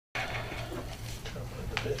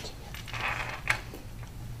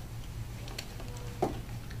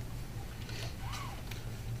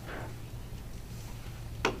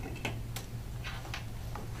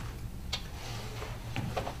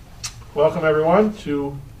Welcome everyone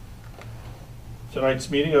to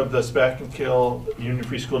tonight's meeting of the Spack-and-Kill Union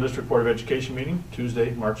Free School District Board of Education meeting,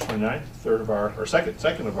 Tuesday, March 29th,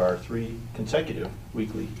 second of our 3 consecutive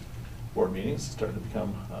weekly board meetings. It's starting to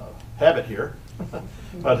become a habit here.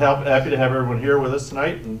 But happy to have everyone here with us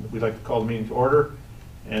tonight, and we'd like to call the meeting to order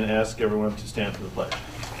and ask everyone to stand for the pledge.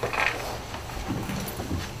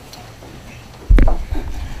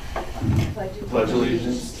 Pledge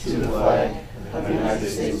allegiance to the flag of the United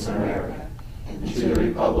States of America and to the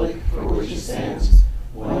republic for which it stands,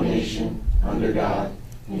 one nation, under God,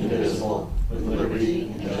 indivisible, with liberty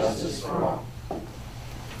and justice for all.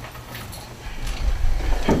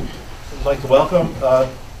 I'd like to welcome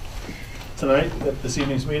tonight at this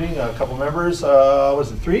evening's meeting a couple members.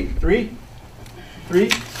 Was it three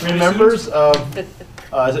members? Is it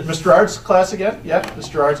Mr. Gerard's class again? Yeah,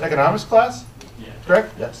 Mr. Gerard's economics class? Yeah.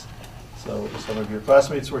 Correct? Yes. So some of your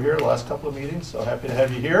classmates were here the last couple of meetings, so happy to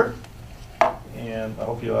have you here. And I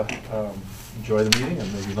hope you enjoy the meeting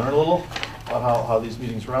and maybe learn a little about how these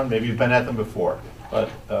meetings run. Maybe you've been at them before,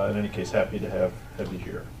 but in any case, happy to have you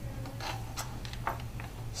here.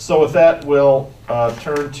 So with that, we'll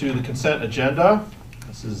turn to the consent agenda.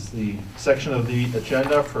 This is the section of the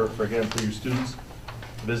agenda for your students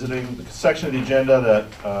visiting. The section of the agenda that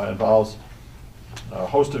involves a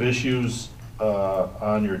host of issues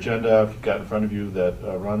on your agenda, if you've got in front of you, that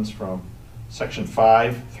runs from section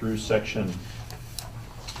 5 through section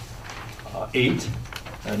 8.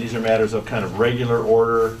 And these are matters of kind of regular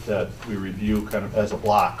order that we review kind of as a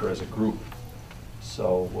block or as a group.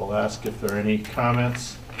 So we'll ask if there are any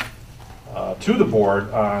comments to the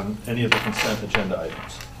board on any of the consent agenda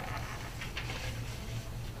items.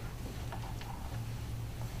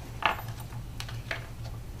 I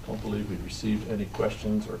don't believe we've received any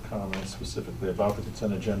questions or comments specifically about the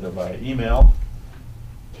consent agenda via email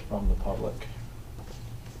from the public.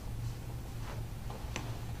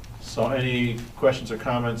 So any questions or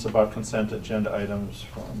comments about consent agenda items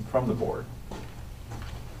from the board?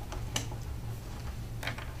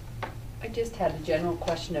 I just had a general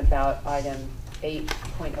question about item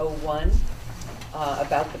 8.01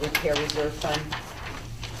 about the repair reserve fund.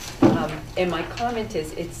 And my comment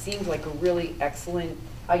is, it seems like a really excellent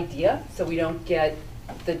idea, so we don't get,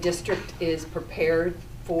 the district is prepared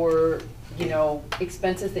for,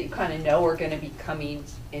 expenses that you kind of know are going to be coming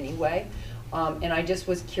anyway. And I just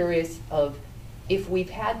was curious of if we've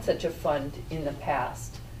had such a fund in the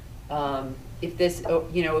past, if this,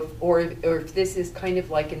 or if this is kind of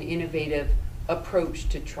like an innovative approach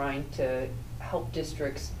to trying to help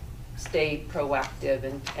districts stay proactive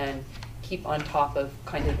and keep on top of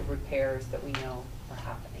kind of the repairs that we know are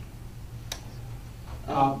happening.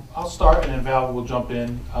 I'll start and then Val will jump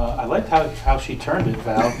in. I liked how she termed it,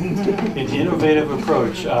 Val. It's an innovative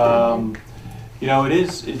approach.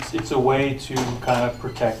 It's a way to kind of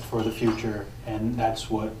protect for the future, and that's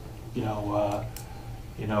what we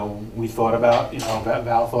thought about.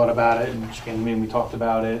 Val thought about it, and she came to me and we talked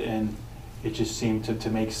about it, and it just seemed to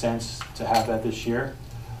make sense to have that this year.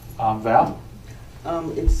 Val?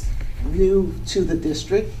 It's new to the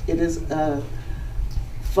district. It is a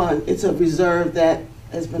fund. It's a reserve that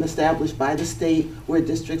has been established by the state, where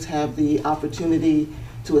districts have the opportunity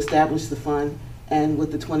to establish the fund. And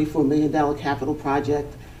with the $24 million capital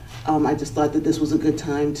project, I just thought that this was a good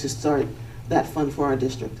time to start that fund for our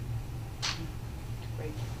district.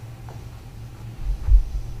 Great.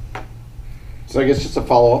 So I guess just to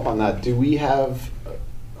follow up on that, do we have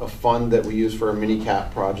a fund that we use for a mini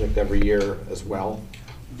cap project every year as well?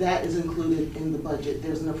 That is included in the budget.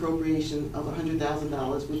 There's an appropriation of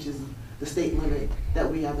 $100,000, which is the state limit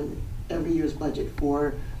that we have in every year's budget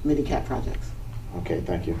for mini cap projects. Okay,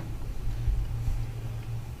 thank you.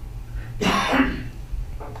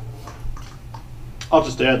 I'll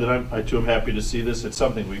just add that I too am happy to see this. It's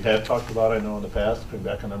something we have talked about, I know, in the past, going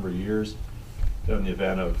back a number of years, in the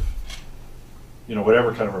event of,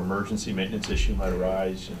 whatever kind of emergency maintenance issue might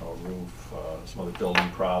arise, a roof, some other building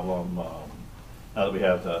problem. Now that we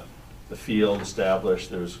have the field established,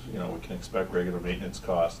 there's, we can expect regular maintenance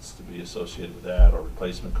costs to be associated with that, or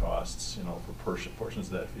replacement costs, for portions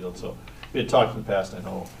of that field. So we had talked in the past, I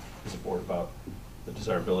know, as a board, about the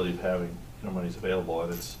desirability of having monies available,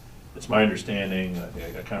 and it's my understanding, I think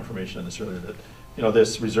I got confirmation on this earlier, that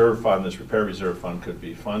this reserve fund, this repair reserve fund, could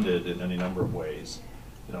be funded in any number of ways,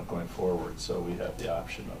 going forward. So we have the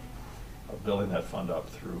option of building that fund up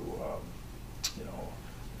through,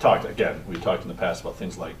 we talked in the past about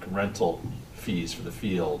things like rental fees for the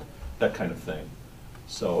field, that kind of thing.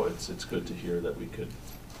 So it's good to hear that we could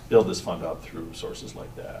build this fund up through sources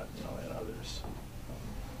like that, and others.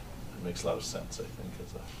 It makes a lot of sense, I think,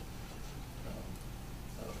 as a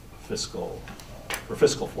for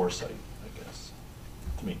fiscal foresight, I guess,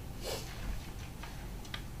 to me.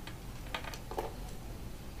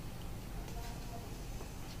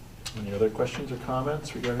 Any other questions or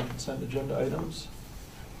comments regarding consent agenda items?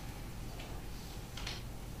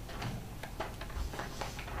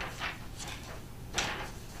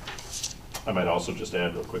 I might also just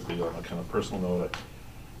add real quickly on a kind of personal note,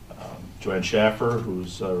 Joanne Schaffer,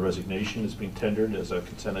 whose resignation is being tendered as a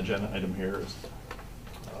consent agenda item here.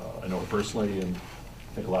 I know her personally and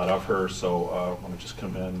think a lot of her, so I want to just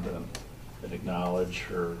commend and acknowledge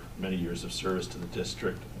her many years of service to the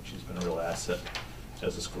district. I think she's been a real asset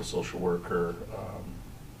as a school social worker.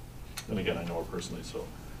 And again, I know her personally, so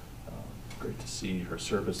great to see her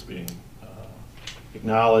service being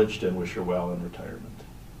acknowledged, and wish her well in retirement.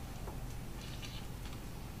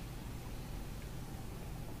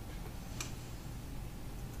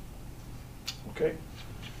 Okay,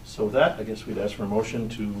 so with that, I guess we'd ask for a motion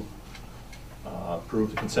to approve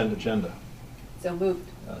the consent agenda. So moved.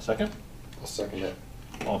 Second? I'll second it.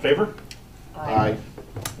 All in favor? Aye.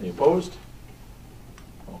 Any opposed?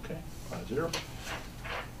 Okay, 5-0.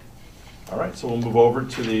 All right, so we'll move over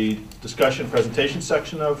to the discussion presentation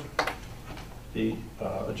section of the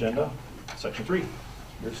agenda, section 3.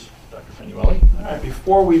 Here's Dr. Fanuelli. All right,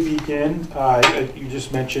 before we begin, you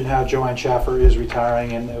just mentioned how Joanne Schaffer is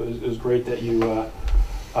retiring, and it was great that you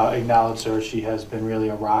acknowledged her. She has been really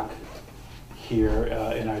a rock here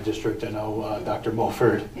in our district. I know Dr.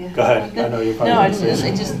 Mulford. Yeah. Go ahead. I know you're probably No, gonna it's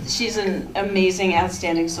say just, she's an amazing,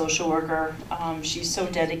 outstanding social worker. She's so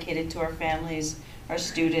dedicated to our families, our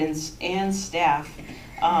students, and staff.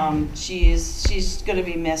 She's going to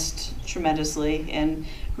be missed tremendously, and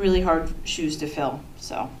really hard shoes to fill.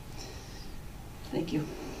 So, thank you.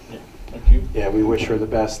 Yeah, thank you. Yeah, we wish her the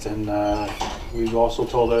best, and we've also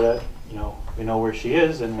told her that we know where she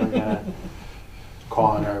is, and we're gonna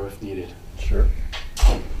call on her if needed. Sure.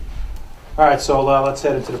 All right, so let's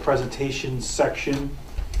head into the presentation section.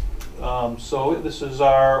 So this is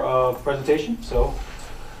our presentation. So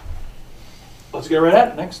let's get right at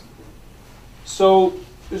it. Next. So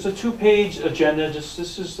there's a 2-page agenda. I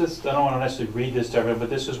don't want to necessarily read this to everyone, but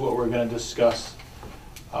this is what we're going to discuss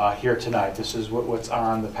here tonight. This is what's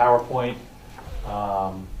on the PowerPoint.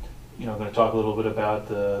 Going to talk a little bit about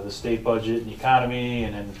the state budget and the economy,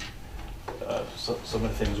 and then some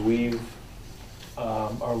of the things we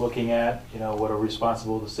are looking at. What are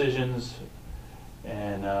responsible decisions,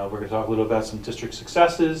 and we're going to talk a little about some district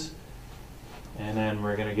successes, and then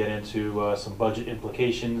we're going to get into some budget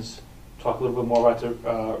implications. Talk a little bit more about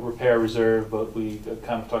the repair reserve, but we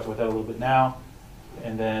kind of talked about that a little bit now.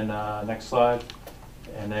 And then next slide,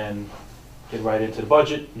 and then get right into the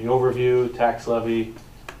budget, the overview, tax levy,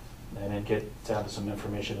 and then get down to some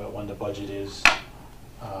information about when the budget is.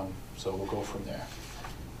 So we'll go from there.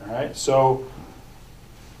 All right, so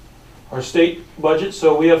our state budget.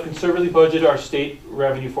 So we have conservatively budgeted our state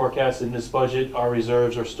revenue forecast in this budget. Our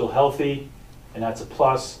reserves are still healthy, and that's a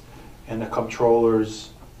plus. And the comptroller's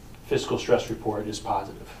fiscal stress report is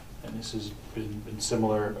positive. And this has been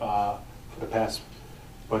similar for the past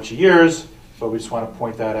bunch of years, but we just want to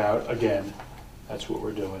point that out again. That's what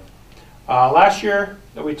we're doing. Last year,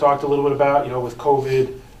 we talked a little bit about, with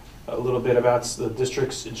COVID, a little bit about the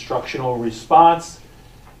district's instructional response.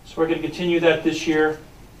 So we're going to continue that this year.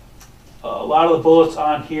 A lot of the bullets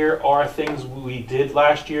on here are things we did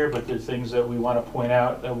last year, but they're things that we want to point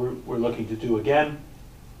out that we're looking to do again.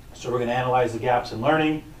 So we're going to analyze the gaps in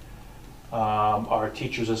learning. Our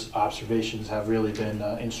teachers' observations have really been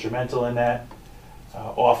instrumental in that.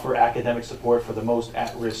 Offer academic support for the most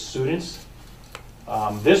at-risk students.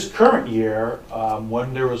 This current year,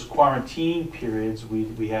 when there was quarantine periods,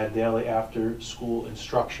 we had daily after-school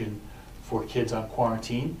instruction for kids on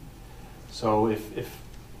quarantine. So if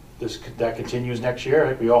that continues next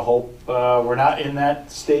year, we all hope we're not in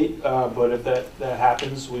that state, but if that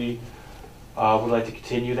happens, we would like to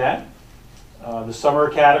continue that. The Summer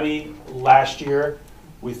Academy last year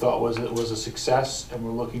we thought was a success, and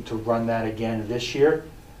we're looking to run that again this year.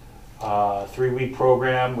 3-week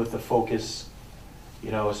program with the focus,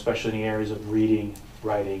 especially in the areas of reading,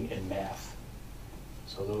 writing, and math.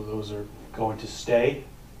 So those are going to stay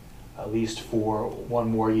at least for one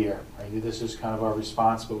more year. Right? This is kind of our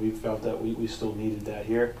response, but we felt that we still needed that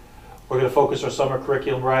here. We're going to focus our summer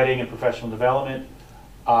curriculum writing and professional development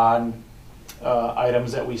on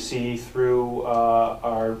items that we see through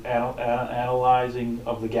our analyzing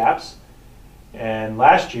of the gaps. And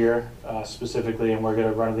last year, specifically, and we're going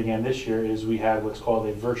to run it again this year, is we had what's called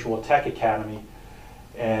a virtual tech academy.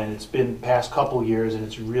 And it's been past couple years, and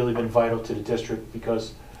it's really been vital to the district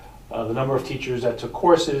because the number of teachers that took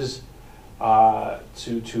courses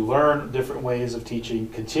to learn different ways of teaching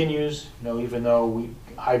continues. Even though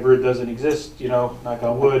hybrid doesn't exist, knock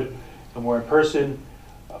on wood, and we're in person,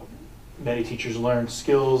 many teachers learn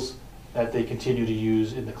skills that they continue to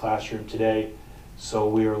use in the classroom today. So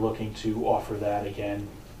we are looking to offer that again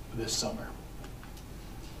this summer.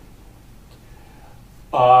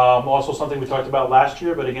 Also something we talked about last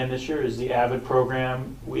year, but again this year, is the AVID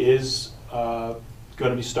program is going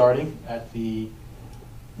to be starting at the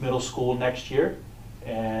middle school next year,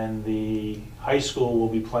 and the high school will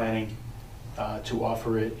be planning to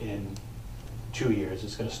offer it in 2 years.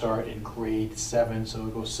 It's going to start in grade 7, so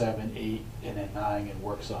it goes 7, 8, and then 9 and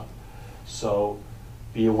works up. So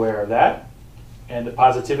be aware of that. And the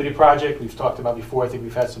Positivity Project, we've talked about before. I think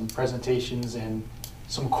we've had some presentations and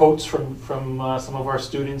some quotes from some of our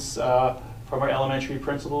students from our elementary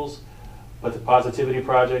principals. But the Positivity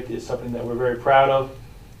Project is something that we're very proud of.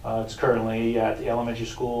 It's currently at the elementary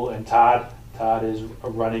school, and Todd is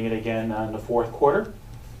running it again in the 4th quarter.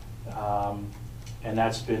 And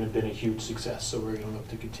that's been a huge success, so we're going to look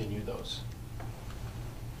to continue those.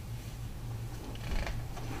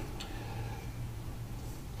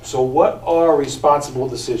 So what are responsible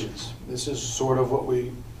decisions? This is sort of what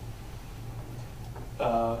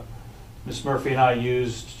Ms. Murphy and I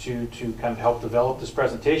used to kind of help develop this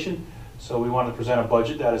presentation. So we want to present a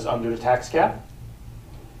budget that is under the tax cap.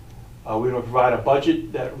 We want to provide a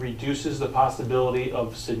budget that reduces the possibility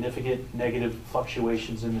of significant negative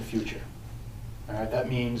fluctuations in the future. All right, that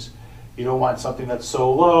means you don't want something that's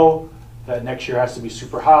so low that next year has to be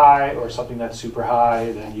super high, or something that's super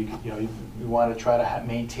high, then you want to try to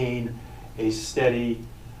maintain a steady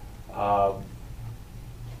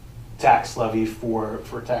tax levy for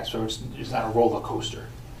tax revenues. It's not a roller coaster,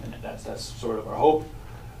 and that's sort of our hope.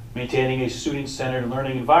 Maintaining a student-centered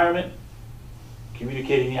learning environment,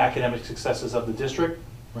 communicating the academic successes of the district,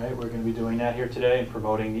 right? We're going to be doing that here today, and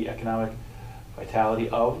promoting the economic vitality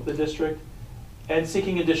of the district, and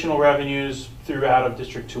seeking additional revenues through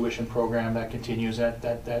out-of-district tuition program that continues.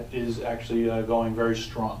 That is actually going very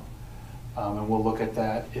strong, and we'll look at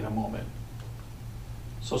that in a moment.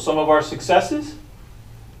 So some of our successes.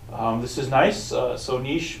 This is nice. So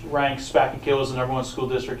Niche ranks Spackenkill as the #1 school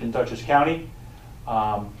district in Dutchess County.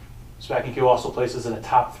 Spackenkill also places in the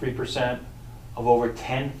top 3% of over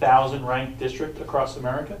 10,000 ranked districts across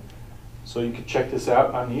America. So you can check this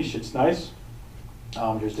out on Niche. It's nice.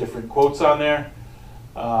 There's different quotes on there.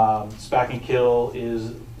 Spackenkill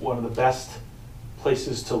is one of the best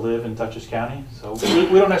places to live in Dutchess County. So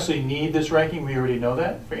we don't necessarily need this ranking. We already know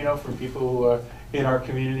that, from people who are in our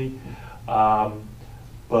community.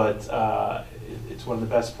 But it's one of the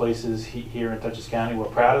best places here in Dutchess County. We're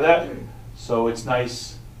proud of that. So it's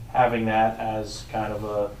nice having that as kind of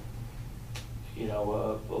a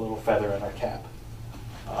little feather in our cap.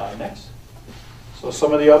 Next. So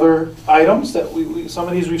some of the other items that some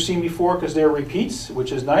of these we've seen before because they're repeats,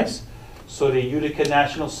 which is nice. So the Utica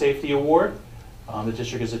National Safety Award, the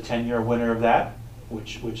district is a 10-year winner of that,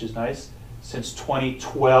 which is nice. Since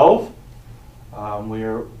 2012, we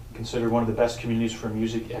are considered one of the best communities for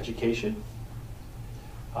music education.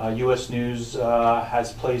 U.S. News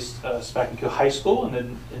has placed Spackenkill High School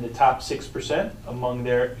in the top 6% among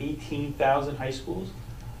their 18,000 high schools,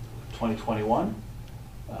 2021.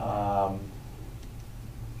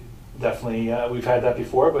 Definitely, we've had that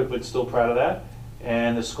before, but still proud of that.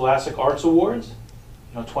 And the Scholastic Arts Awards,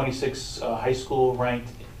 26 high school ranked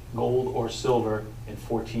gold or silver, and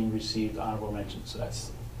 14 received honorable mentions. So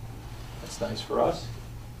that's nice for us.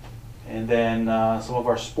 And then some of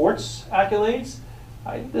our sports accolades.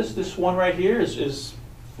 This one right here is if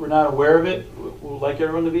we're not aware of it, we'd like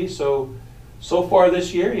everyone to be. So far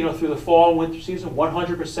this year, through the fall and winter season,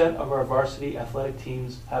 100% of our varsity athletic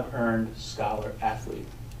teams have earned Scholar Athlete.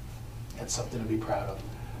 That's something to be proud of.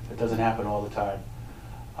 It doesn't happen all the time.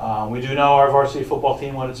 We do know our varsity football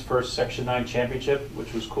team won its first Section 9 championship,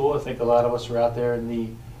 which was cool. I think a lot of us were out there in the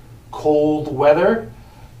cold weather,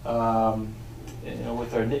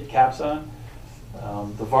 with our knit caps on.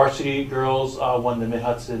 The varsity girls won the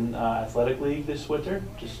Mid-Hudson Athletic League this winter,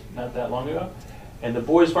 just not that long ago. And the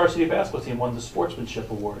boys varsity basketball team won the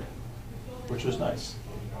Sportsmanship Award, which was nice.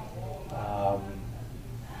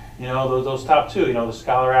 Those top two, the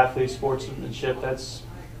Scholar Athlete, Sportsmanship, that's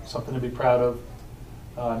something to be proud of.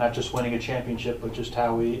 Not just winning a championship, but just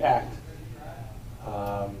how we act.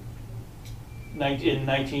 In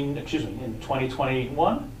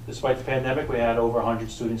 2021, despite the pandemic, we had over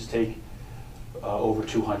 100 students take over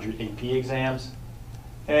 200 AP exams.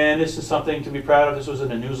 And this is something to be proud of. This was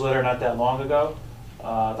in a newsletter not that long ago.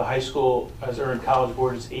 The high school has earned College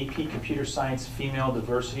Board's AP Computer Science Female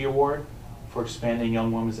Diversity Award for expanding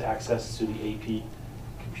young women's access to the AP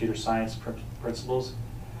computer science principles.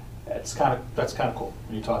 That's kind of cool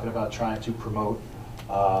when you're talking about trying to promote,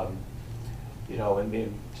 you know,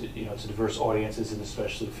 to diverse audiences and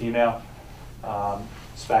especially female. The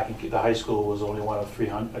high school was only one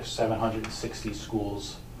of 760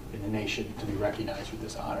 schools in the nation to be recognized with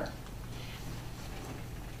this honor.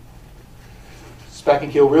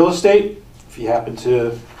 Spack-and-Kill Real Estate, if you happen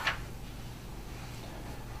to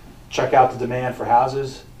check out the demand for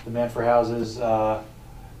houses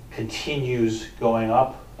continues going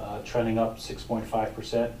up, trending up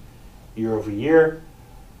 6.5% year over year,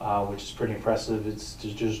 which is pretty impressive.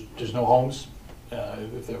 There's no homes.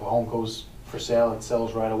 If a home goes for sale, it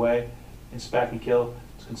sells right away. In Spack-and-Kill,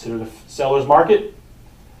 it's considered a seller's market.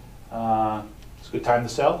 It's a good time to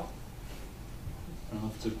sell. I don't know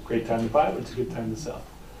if it's a great time to buy, but it's a good time to sell.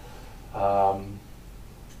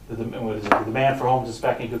 The demand for homes in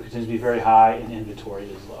Spack-and-Kill continues to be very high, and inventory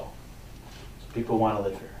is low. So people want to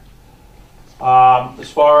live here.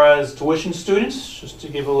 As far as tuition students, just to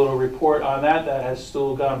give a little report on that, that has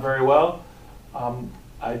still gone very well.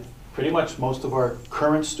 Pretty much most of our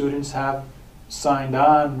current students have signed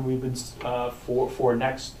on. We've been for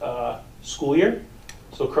next school year.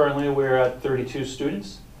 So currently we're at 32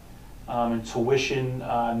 students. And tuition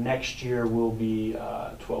next year will be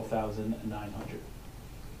 $12,900.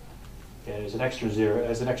 Yeah, there's an extra zero,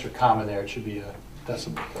 there's an extra comma there. It should be a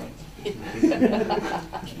decimal point.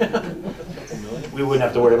 We wouldn't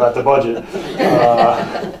have to worry about the budget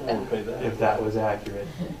if that was accurate.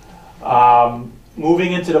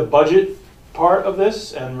 Moving into the budget part of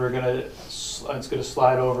this, and it's gonna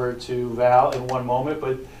slide over to Val in one moment,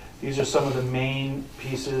 but these are some of the main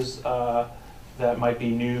pieces that might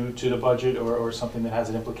be new to the budget or something that has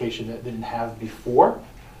an implication that didn't have before.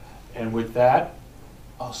 And with that,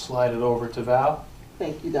 I'll slide it over to Val.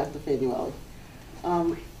 Thank you, Dr. Fanuelli.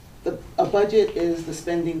 A budget is the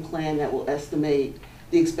spending plan that will estimate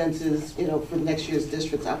the expenses, for next year's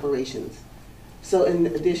district's operations. So in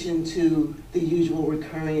addition to the usual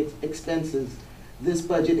recurring expenses, this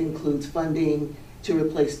budget includes funding to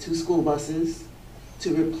replace 2 school buses,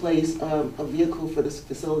 to replace a vehicle for the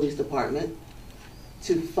facilities department,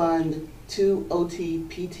 to fund 2 OT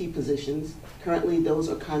PT positions. Currently, those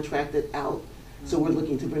are contracted out, so we're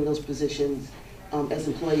looking to bring those positions as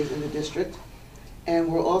employees in the district.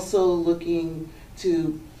 And we're also looking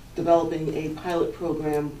to developing a pilot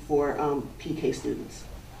program for PK students,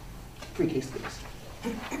 pre-K students.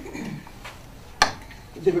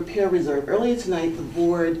 The repair reserve. Earlier tonight, the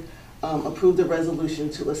board approved a resolution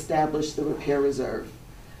to establish the repair reserve.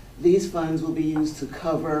 These funds will be used to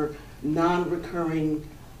cover non-recurring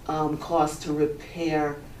costs to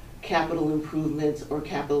repair capital improvements or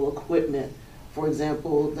capital equipment. For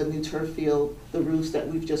example, the new turf field, the roofs that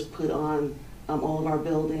we've just put on all of our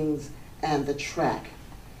buildings, and the track.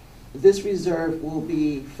 This reserve will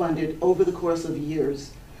be funded over the course of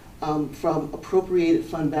years from appropriated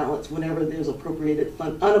fund balance whenever there's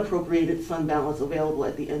unappropriated fund balance available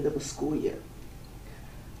at the end of a school year.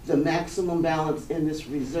 The maximum balance in this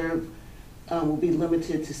reserve will be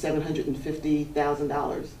limited to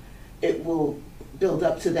 $750,000. It will build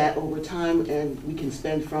up to that over time, and we can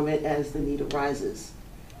spend from it as the need arises.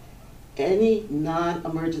 Any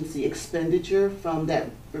non-emergency expenditure from that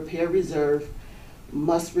repair reserve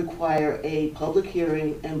must require a public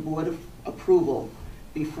hearing and board approval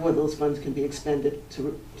before those funds can be expended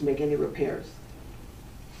to make any repairs.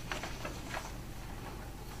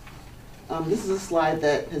 This is a slide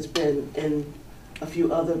that has been in a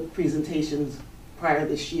few other presentations prior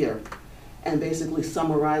this year, and basically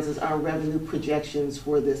summarizes our revenue projections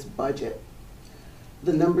for this budget.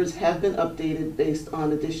 The numbers have been updated based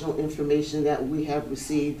on additional information that we have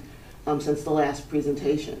received since the last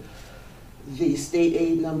presentation. The state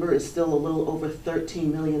aid number is still a little over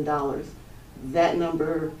 $13 million. That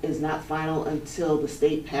number is not final until the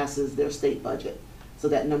state passes their state budget, so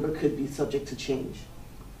that number could be subject to change.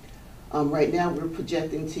 Right now, we're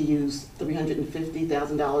projecting to use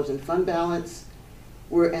 $350,000 in fund balance.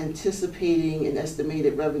 We're anticipating an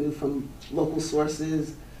estimated revenue from local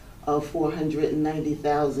sources of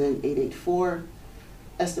 $490,884,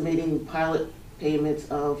 estimating pilot payments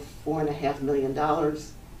of $4.5 million.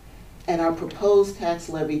 And our proposed tax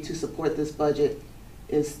levy to support this budget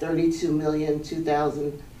is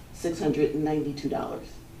 $32,002,692.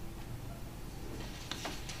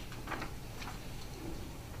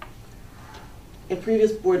 In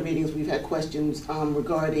previous board meetings, we've had questions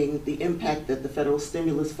regarding the impact that the federal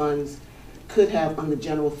stimulus funds could have on the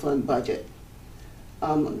general fund budget.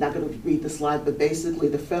 I'm not going to read the slide, but basically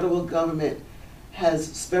the federal government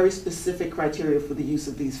has very specific criteria for the use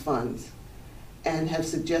of these funds. and have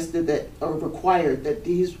suggested that, or required that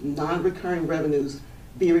these non-recurring revenues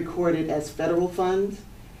be recorded as federal funds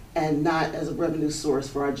and not as a revenue source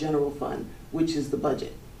for our general fund, which is the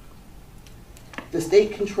budget. The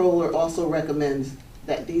state controller also recommends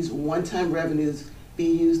that these one-time revenues be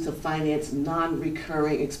used to finance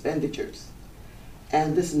non-recurring expenditures.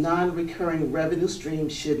 And this non-recurring revenue stream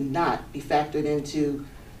should not be factored into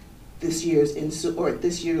this year's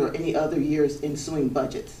this year or any other year's ensuing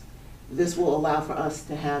budgets. This will allow for us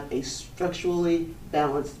to have a structurally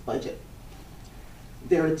balanced budget.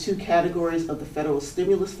 There are two categories of the federal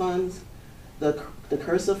stimulus funds: the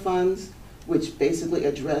CRSA funds, which basically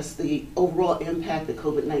address the overall impact that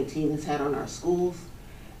COVID-19 has had on our schools,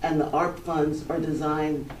 and the ARP funds are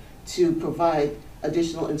designed to provide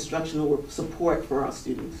additional instructional support for our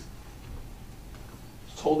students.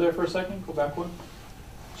 Just hold there for a second, go back one.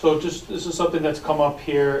 So just, this is something that's come up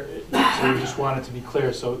here, so we just wanted to be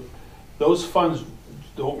clear. So those funds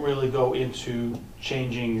don't really go into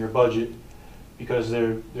changing your budget because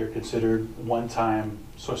they're considered one-time.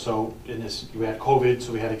 So in this, we had COVID,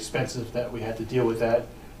 so we had expenses that we had to deal with that.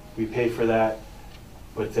 We paid for that,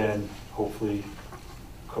 but then hopefully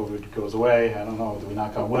COVID goes away. I don't know, do we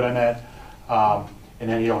knock on wood on that? And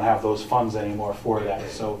then you don't have those funds anymore for that.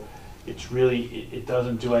 So it's really, it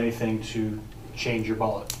doesn't do anything to change your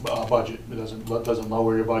budget. It doesn't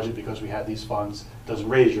lower your budget because we have these funds. It doesn't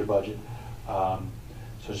raise your budget. So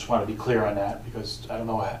I just want to be clear on that because I don't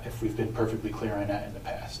know if we've been perfectly clear on that in the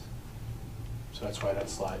past. So that's why that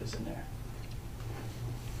slide is in there.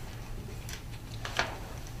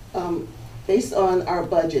 Based on our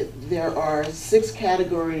budget, there are 6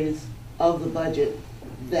 categories of the budget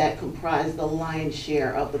that comprise the lion's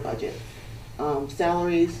share of the budget.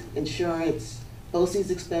 Salaries, insurance,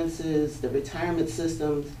 BOCES expenses, the retirement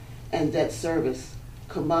systems, and debt service.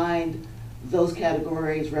 Combined, those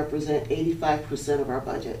categories represent 85% of our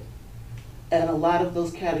budget. And a lot of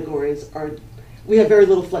those categories we have very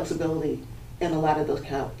little flexibility in a lot of those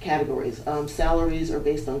categories. Salaries are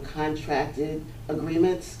based on contracted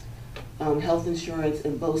agreements. Health insurance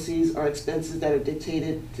and BOCES are expenses that are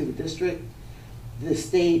dictated to the district. The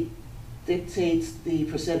state dictates the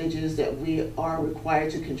percentages that we are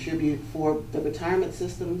required to contribute for the retirement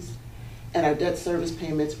systems, and our debt service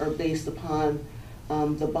payments are based upon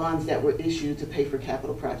the bonds that were issued to pay for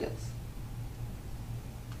capital projects.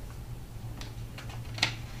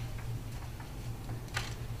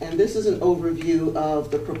 And this is an overview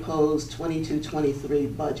of the proposed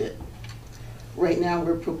 22-23 budget. Right now,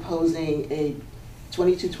 we're proposing a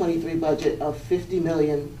 22-23 budget of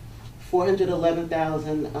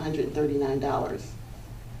 $50,411,139.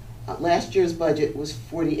 Last year's budget was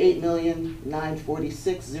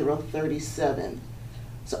 $48,946,037.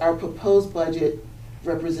 So our proposed budget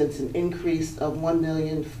represents an increase of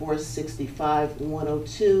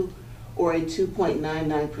 $1,465,102, or a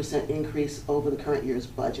 2.99% increase over the current year's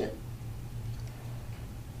budget.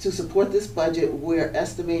 To support this budget, we're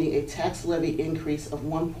estimating a tax levy increase of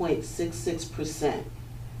 1.66%,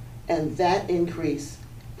 and that increase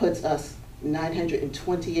puts us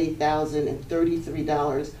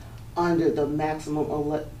 $928,033 under the maximum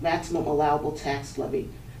allowable tax levy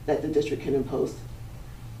that the district can impose.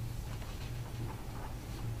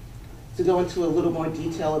 To go into a little more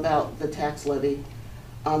detail about the tax levy,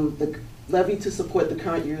 the levy to support the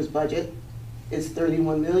current year's budget is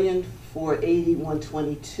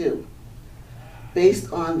 $31,481,22.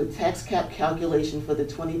 Based on the tax cap calculation for the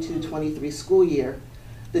 22-23 school year,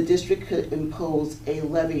 the district could impose a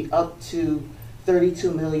levy up to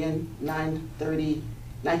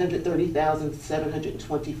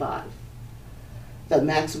 $32,930,725. The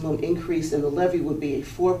maximum increase in the levy would be a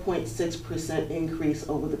 4.6% increase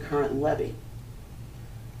over the current levy.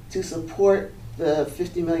 To support the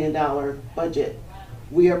 $50 million budget,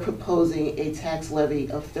 we are proposing a tax levy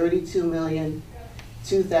of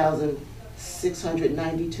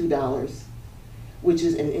 $32,002,692, which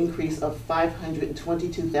is an increase of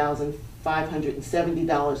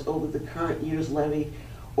 $522,570 over the current year's levy,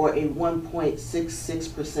 or a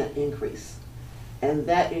 1.66% increase. And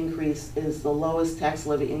that increase is the lowest tax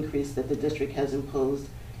levy increase that the district has imposed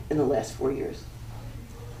in the last 4 years.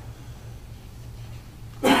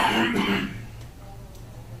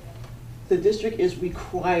 The district is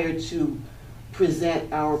required to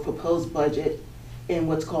present our proposed budget in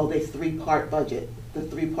what's called a 3-part budget. The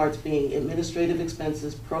 3 parts being administrative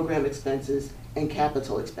expenses, program expenses, and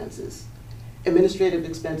capital expenses. Administrative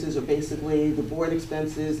expenses are basically the board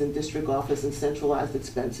expenses and district office and centralized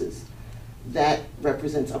expenses. That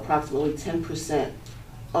represents approximately 10%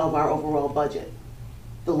 of our overall budget.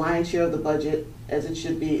 The lion's share of the budget, as it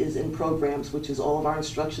should be, is in programs, which is all of our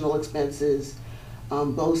instructional expenses,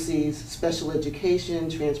 BOCES, special education,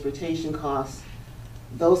 transportation costs.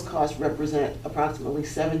 Those costs represent approximately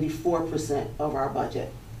 74% of our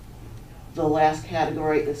budget. The last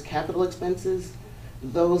category is capital expenses.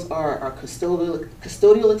 Those are our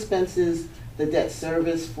custodial expenses, the debt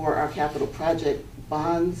service for our capital project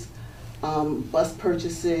bonds, bus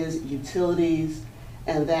purchases, utilities,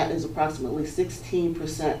 and that is approximately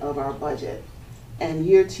 16% of our budget. And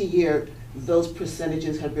year to year, those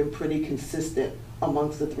percentages have been pretty consistent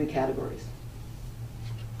amongst the three categories.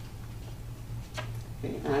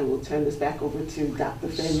 Okay, I will turn this back over to Dr.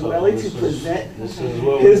 Fanuelli to present This is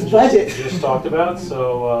what his we budget. just talked about.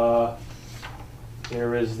 So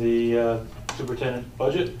here is the superintendent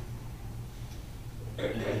budget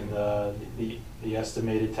and the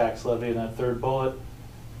estimated tax levy in that third bullet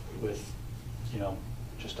with, you know,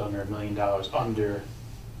 just under $1 million under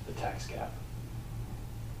the tax cap.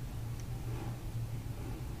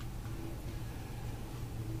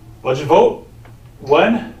 Budget vote,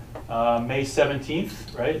 when? May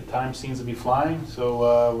 17th, right? Time seems to be flying,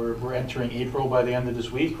 so we're entering April by the end of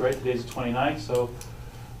this week, right? Today's the 29th, so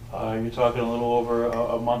you're talking a little over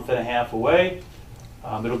a month and a half away.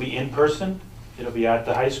 It'll be in person. It'll be at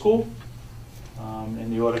the high school,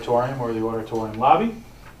 in the auditorium or the auditorium lobby.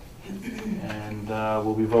 And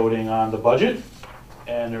we'll be voting on the budget,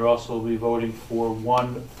 and they'll also be voting for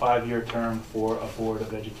 1 5-year term for a Board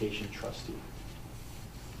of Education trustee.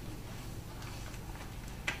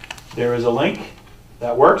 There is a link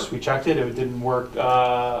that works. We checked it. It didn't work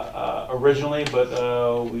originally,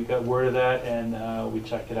 but we got word of that, and we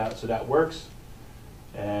checked it out, so that works.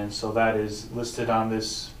 And so that is listed on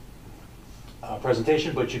this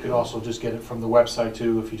presentation, but you could also just get it from the website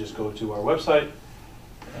too if you just go to our website.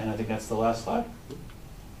 And I think that's the last slide.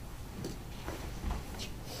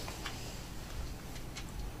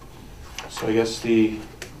 So I guess the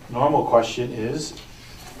normal question is,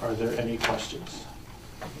 are there any questions?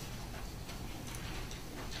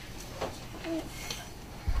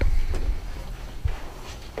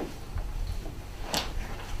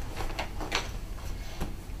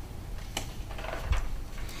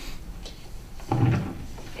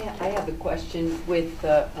 Yeah, I have a question with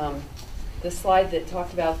the slide that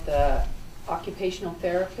talked about the occupational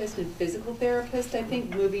therapist and physical therapist, I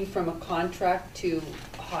think, moving from a contract to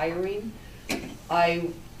hiring. I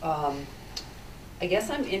guess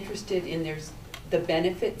I'm interested in the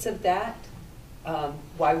benefits of that,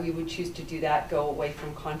 why we would choose to do that, go away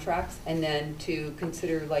from contracts, and then to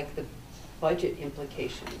consider like the budget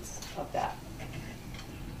implications of that.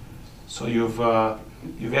 So you've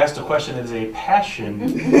asked a question that is a passion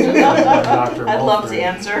of Dr. I'd love to Mulford.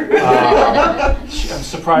 answer. I'm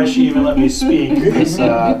surprised she even let me speak, because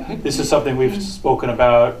this is something we've spoken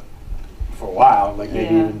about for a while, like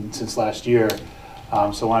maybe Yeah. even since last year.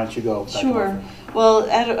 So why don't you go, Dr. Sure. Mulford? Well,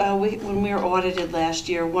 when we were audited last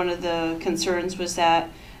year, one of the concerns was that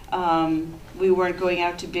we weren't going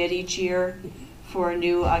out to bid each year for a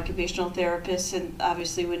new occupational therapist, and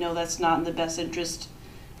obviously we know that's not in the best interest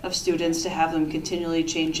of students to have them continually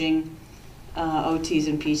changing OTs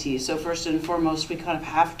and PTs. So first and foremost, we kind of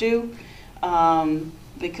have to,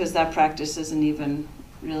 because that practice isn't even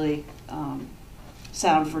really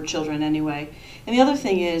sound for children anyway. And the other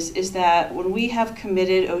thing is that when we have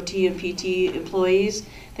committed OT and PT employees,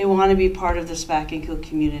 they want to be part of the SPAC and KIL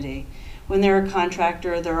community. When they're a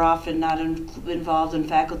contractor, they're often not involved in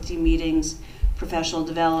faculty meetings, professional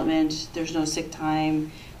development, there's no sick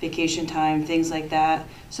time, vacation time, things like that.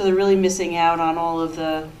 So they're really missing out on all of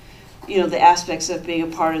the, the aspects of being a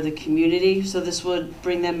part of the community. So this would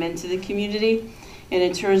bring them into the community. And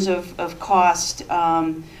in terms of cost,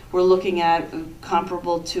 we're looking at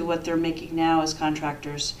comparable to what they're making now as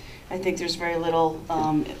contractors. I think there's very little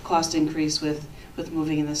cost increase with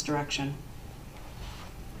moving in this direction.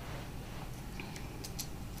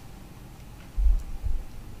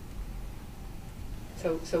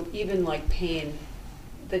 So even like paying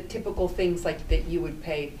the typical things like that you would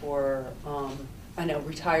pay for, I know,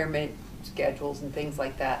 retirement schedules and things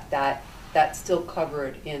like that, that's still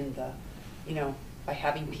covered in the, by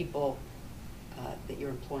having people that you're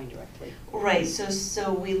employing directly. Right,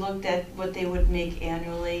 so we looked at what they would make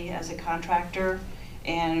annually as a contractor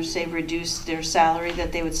and say reduce their salary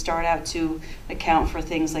that they would start out to account for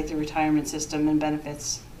things like the retirement system and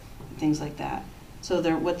benefits, and things like that. So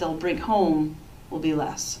what they'll bring home will be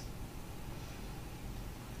less.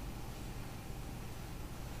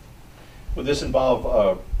 Would this involve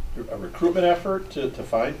a recruitment effort to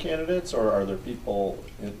find candidates, or are there people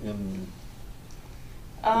in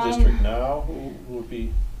the district now who would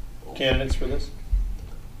be candidates for this?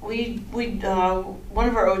 One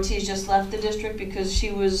of our OTs just left the district because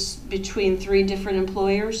she was between 3 different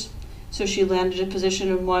employers. So she landed a position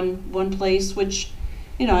in one place, which,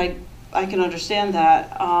 you know, I can understand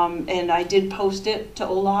that. And I did post it to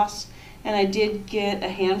OLAS, and I did get a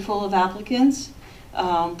handful of applicants.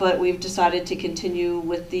 But we've decided to continue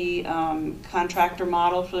with the contractor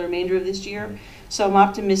model for the remainder of this year. So I'm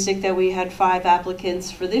optimistic that we had 5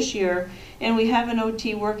 applicants for this year, and we have an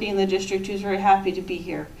OT working in the district who's very happy to be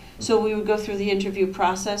here. So we would go through the interview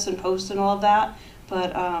process and post and all of that,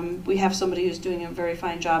 but we have somebody who's doing a very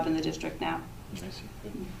fine job in the district now.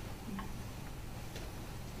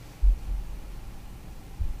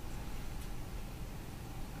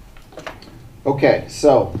 Okay,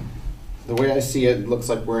 so the way I see it, it looks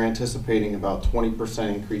like we're anticipating about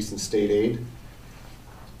 20% increase in state aid.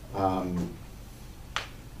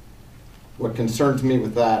 What concerns me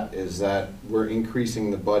with that is that we're increasing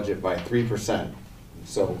the budget by 3%.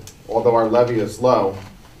 So although our levy is low,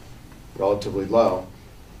 relatively low,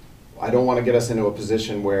 I don't want to get us into a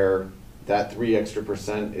position where that 3% extra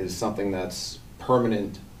is something that's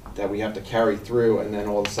permanent, that we have to carry through, and then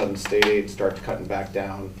all of a sudden state aid starts cutting back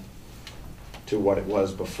down to what it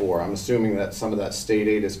was before. I'm assuming that some of that state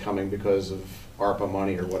aid is coming because of ARPA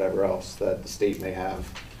money or whatever else that the state may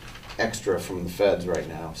have extra from the feds right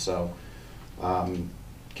now. So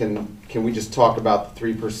can we just talk about the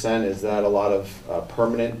 3%? Is that a lot of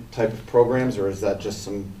permanent type of programs, or is that just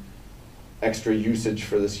some extra usage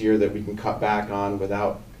for this year that we can cut back on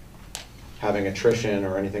without having attrition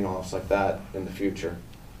or anything else like that in the future?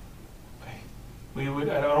 I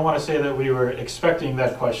don't want to say that we were expecting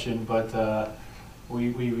that question, but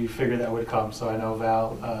we figured that would come, so I know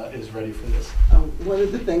Val is ready for this. One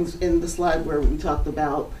of the things in the slide where we talked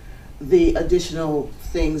about the additional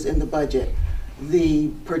things in the budget, the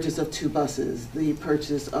purchase of 2 buses, the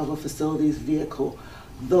purchase of a facilities vehicle,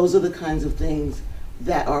 those are the kinds of things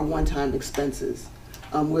that are one-time expenses.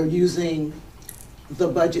 We're using the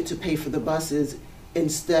budget to pay for the buses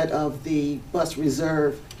instead of the bus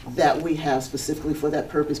reserve that we have specifically for that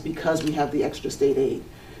purpose because we have the extra state aid.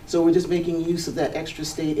 So we're just making use of that extra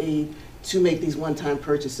state aid to make these one-time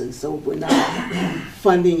purchases. So we're not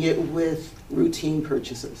funding it with routine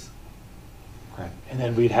purchases. Okay. And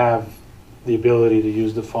then we'd have the ability to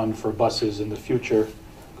use the fund for buses in the future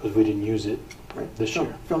because we didn't use it Right. this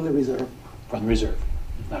year. From the reserve. From the reserve,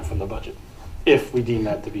 not from the budget, if we deem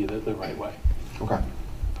that to be the right way, Okay.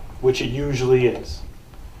 which it usually is.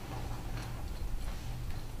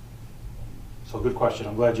 So good question.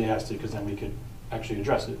 I'm glad you asked it because then we could actually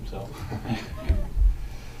address it, so.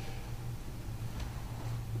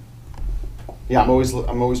 Yeah, I'm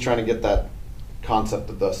always trying to get that concept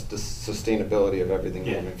of the sustainability of everything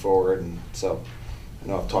Yeah. moving forward, and so I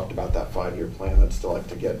know I've talked about that 5-year plan. I'd still like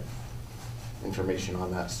to get information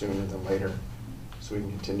on that sooner than later, so we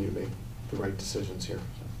can continue to make the right decisions here.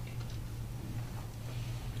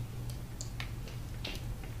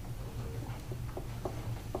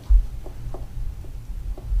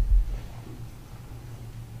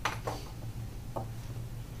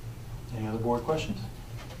 Any other board questions?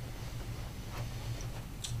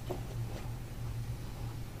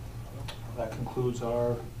 That concludes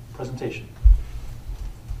our presentation.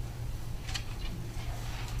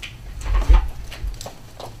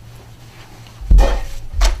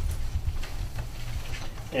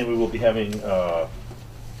 And we will be having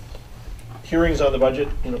hearings on the budget,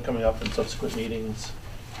 coming up in subsequent meetings,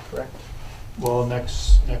 correct? Well,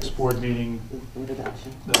 next board meeting, With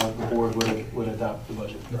adoption. the board would adopt the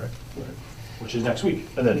budget, Right. which is next week.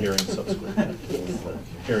 And then hearings subsequent.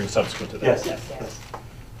 Hearings subsequent to that. Yes. Yes.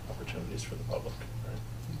 Opportunities for the public.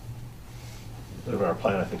 Right. Our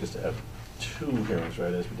plan, I think, is to have 2 hearings,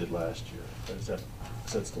 right, as we did last year. Is that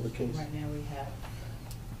still the case? Right now we have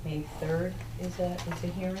May 3rd is a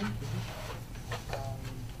hearing.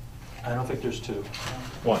 I don't think there's 2.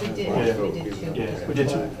 One. We did, Yeah. we did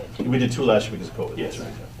 2. Yeah. We did 2 last year because of COVID. Yes. That's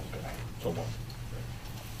right. Okay. So 1.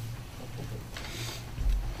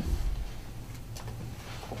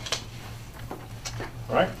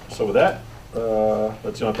 All right, so with that,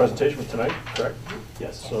 that's the only presentation for tonight, correct?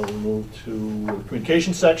 Yes. So we move to the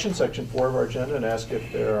communication section, section 4 of our agenda, and ask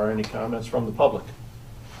if there are any comments from the public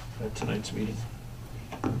at tonight's meeting.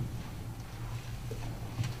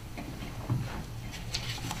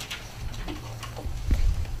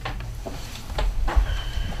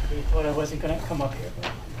 We thought I wasn't going to come up here.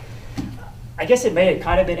 But I guess it may have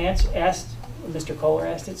kind of been asked, Mr. Kohler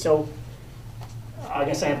asked it, so I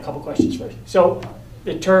guess I have a couple questions first. So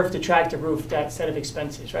the turf, the track, the roof, that set of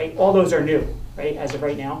expenses, right? All those are new, right, as of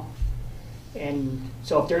right now? And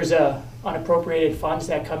so if there's unappropriated funds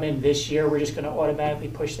that come in this year, we're just gonna automatically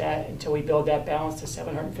push that until we build that balance to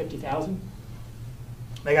 750,000.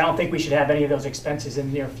 Like, I don't think we should have any of those expenses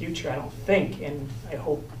in the near future, I don't think, and I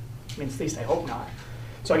hope, I mean, at least I hope not.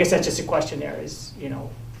 So I guess that's just a question there is, you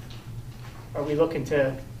know, are we looking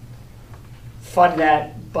to fund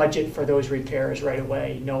that budget for those repairs right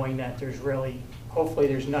away, knowing that there's really, hopefully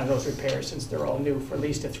there's none of those repairs since they're all new for at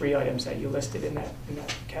least the 3 items that you listed in that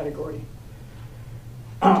category.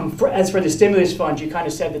 As for the stimulus funds, you kind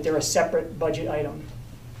of said that they're a separate budget item.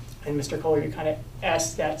 And Mr. Kohler, you kind of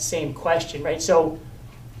asked that same question, right? So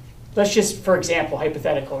let's just, for example,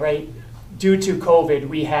 hypothetical, right? Due to COVID,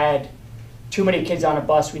 we had too many kids on a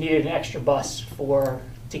bus. We needed an extra bus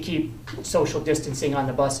to keep social distancing on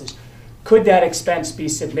the buses. Could that expense be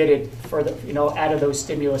submitted for the, you know, out of those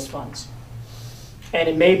stimulus funds? And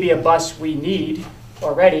it may be a bus we need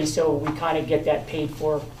already, so we kind of get that paid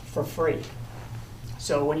for free.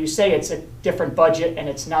 So when you say it's a different budget and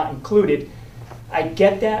it's not included, I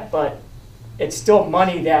get that, but it's still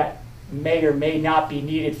money that may or may not be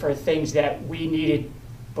needed for things that we needed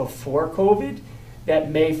before COVID that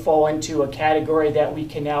may fall into a category that we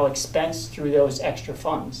can now expense through those extra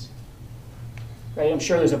funds. Right? I'm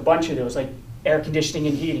sure there's a bunch of those, like air conditioning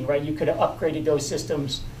and heating, right? You could have upgraded those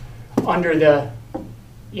systems under the,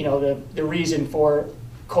 you know, the reason for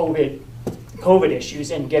COVID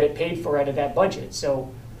issues and get it paid for out of that budget.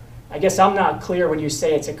 So I guess I'm not clear when you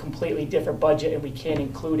say it's a completely different budget and we can't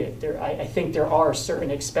include it. I think there are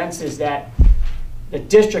certain expenses that the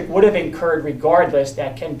district would have incurred regardless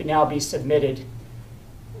that can now be submitted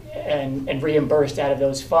and reimbursed out of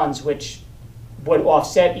those funds, which would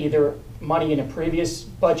offset either money in a previous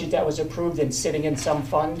budget that was approved and sitting in some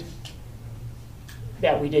fund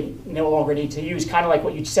that we no longer need to use, kind of like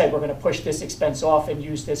what you said, we're going to push this expense off and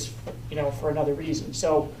use this, you know, for another reason.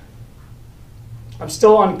 So I'm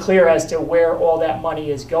still unclear as to where all that money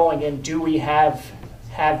is going, and do we have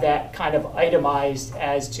that kind of itemized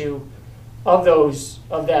as to of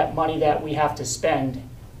that money that we have to spend,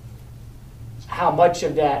 how much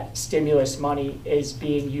of that stimulus money is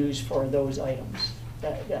being used for those items?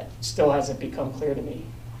 That still hasn't become clear to me.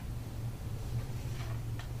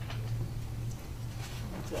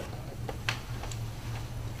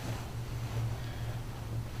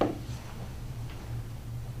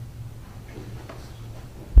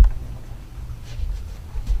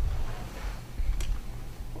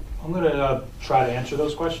 I'm going to try to answer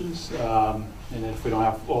those questions, and if we don't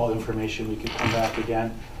have all the information, we can come back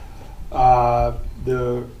again.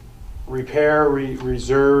 The repair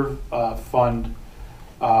reserve fund,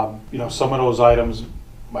 you know, some of those items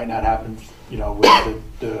might not happen, you know,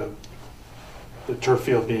 with the turf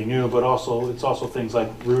field being new, but it's also things like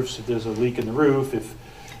roofs. If there's a leak in the roof,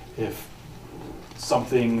 if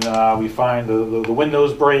something we find the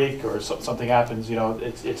windows break or something happens, you know,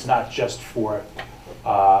 it's not just for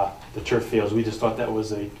the turf fields. We just thought that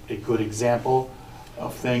was a good example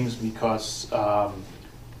of things because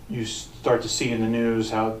you start to see in the news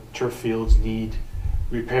how turf fields need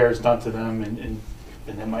repairs done to them, and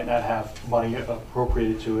they might not have money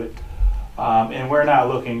appropriated to it. And we're not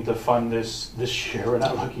looking to fund this year. We're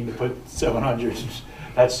not looking to put 700.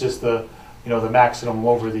 That's just the maximum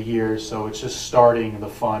over the years. So it's just starting the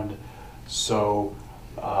fund. So,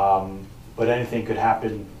 but anything could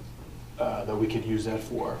happen that we could use that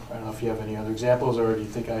for. I don't know if you have any other examples, or do you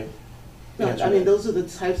think I? No, I mean, those are the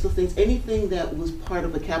types of things, anything that was part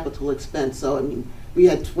of a capital expense. So, I mean, we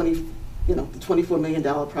had the $24 million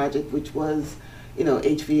project, which was, you know,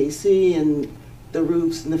 HVAC and the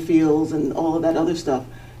roofs and the fields and all of that other stuff.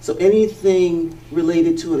 So anything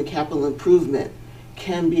related to a capital improvement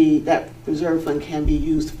that reserve fund can be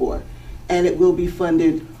used for. And it will be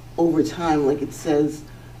funded over time, like it says,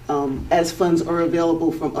 as funds are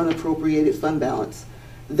available from unappropriated fund balance.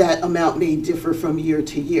 That amount may differ from year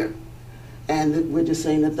to year. And we're just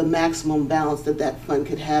saying that the maximum balance that fund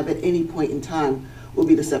could have at any point in time will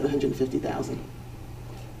be the $750,000.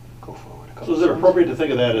 Go forward. So is it appropriate to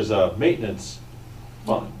think of that as a maintenance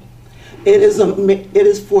fund? It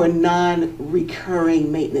is for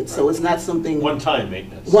non-recurring maintenance, so it's not something. One-time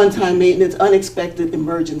maintenance. One-time maintenance, unexpected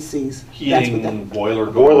emergencies. That's what Heating, boiler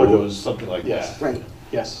Boiler goes, something like Yes. that. Right.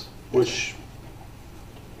 Yes, which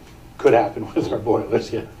could happen with our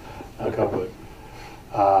boilers, yeah. Knock on wood.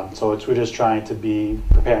 So we're just trying to be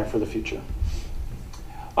prepared for the future.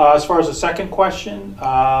 As far as the second question,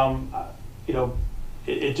 you know,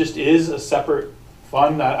 it just is a separate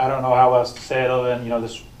fund. I don't know how else to say it other than, you know,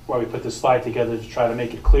 this why we put this slide together to try to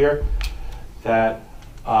make it clear that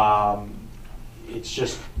it's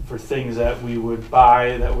just for things that we would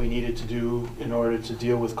buy that we needed to do in order to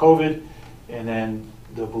deal with COVID, and then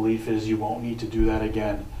the belief is you won't need to do that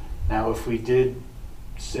again. Now, if we did,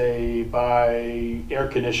 say, buy air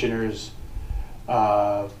conditioners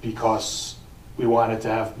because we wanted to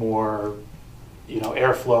have more,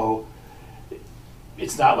 airflow,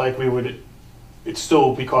 it's not like we would, it's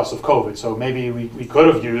still because of COVID. So maybe we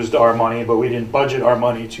could have used our money, but we didn't budget our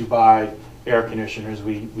money to buy air conditioners.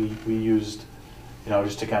 We used,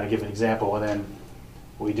 just to kind of give an example, and then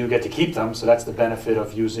we do get to keep them, so that's the benefit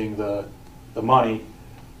of using the money,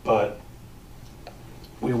 but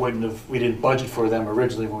we didn't budget for them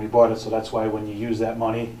originally when we bought it, so that's why when you use that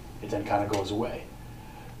money, it then kind of goes away.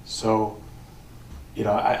 So,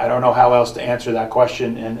 I don't know how else to answer that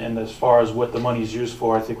question, and as far as what the money's used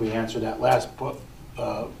for, I think we answered that last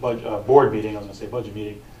board meeting, I was gonna say budget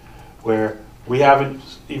meeting, where we haven't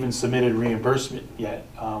even submitted reimbursement yet.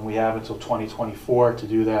 We have until 2024 to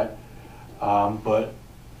do that, but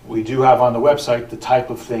we do have on the website the type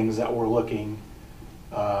of things that we're looking,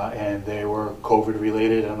 and they were COVID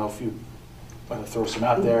related. I don't know if you want to throw some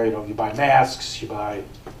out there. You buy masks, you buy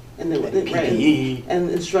And PPE. and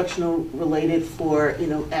instructional related for,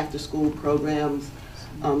 after school programs,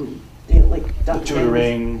 like Dr.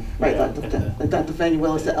 Tutoring. Right, yeah, like Dr. Fannie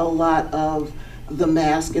Willis said, a lot of the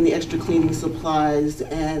mask and the extra cleaning supplies,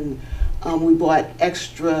 and we bought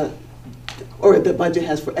extra, or the budget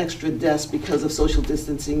has for extra desks because of social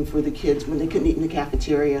distancing for the kids when they couldn't eat in the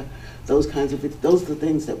cafeteria, those kinds of, those are the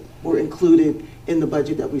things that were included in the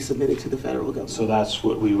budget that we submitted to the federal government. So that's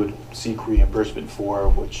what we would seek reimbursement for,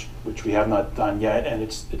 which we have not done yet, and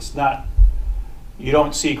it's not, you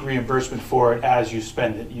don't seek reimbursement for it as you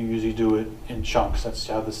spend it. You usually do it in chunks. That's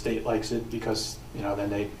how the state likes it, because then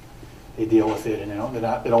they deal with it, and they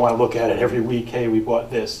don't want to look at it every week. Hey, we bought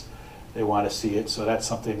this. They want to see it, so that's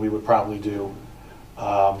something we would probably do,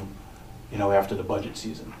 after the budget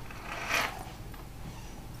season.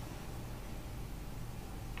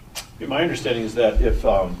 My understanding is that if,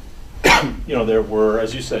 there were,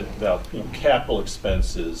 as you said, about, capital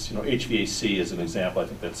expenses, HVAC is an example. I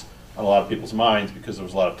think that's on a lot of people's minds because there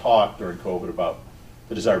was a lot of talk during COVID about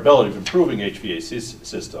the desirability of improving HVAC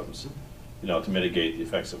systems, to mitigate the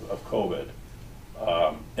effects of COVID.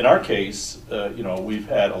 In our case, we've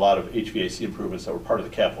had a lot of HVAC improvements that were part of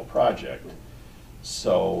the capital project.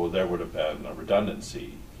 So there would have been a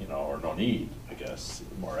redundancy, or no need, I guess,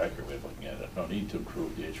 a more accurate way of looking at it, no need to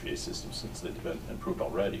improve the HVAC system since they've been improved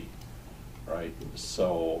already, right?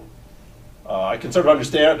 So I can sort of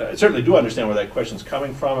understand, I certainly do understand where that question's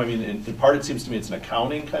coming from. I mean, in part it seems to me it's an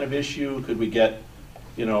accounting kind of issue. Could we get,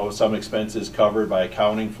 some expenses covered by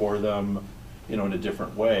accounting for them, in a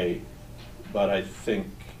different way? But I think,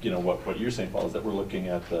 what you're saying, Paul, is that we're looking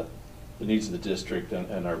at the needs of the district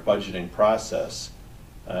and our budgeting process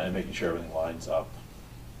and making sure everything lines up.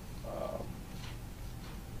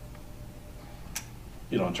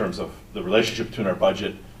 In terms of the relationship between our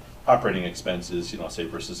budget, operating expenses, say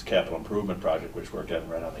versus capital improvement project, which we're getting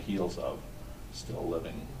right on the heels of, still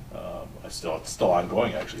living, it's still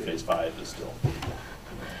ongoing actually. Phase 5 is still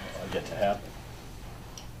yet to happen.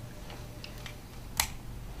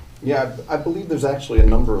 Yeah, I believe there's actually a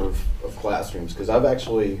number of classrooms, because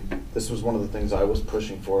this was one of the things I was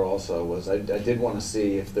pushing for also, was I did want to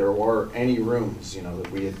see if there were any rooms,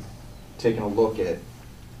 that we had taken a look at,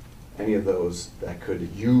 any of those that could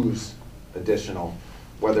use additional,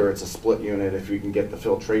 whether it's a split unit, if we can get the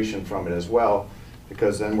filtration from it as well,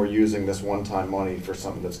 because then we're using this one-time money for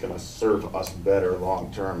something that's going to serve us better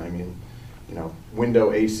long-term. I mean,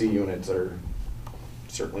 window AC units are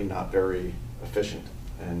certainly not very efficient,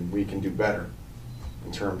 and we can do better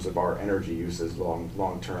in terms of our energy uses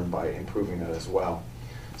long-term by improving that as well.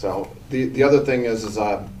 So the other thing is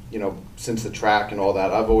since the track and all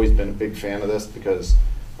that, I've always been a big fan of this because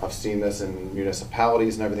I've seen this in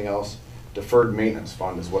municipalities and everything else. Deferred maintenance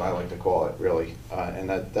fund is what I like to call it, really, and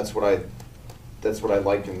that's what I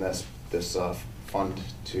like in this fund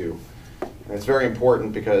too. And it's very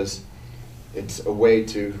important because it's a way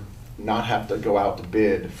to not have to go out to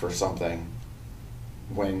bid for something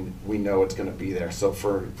when we know it's going to be there. So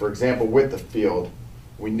for example, with the field,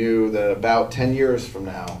 we knew that about 10 years from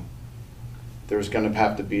now, there's going to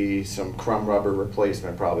have to be some crumb rubber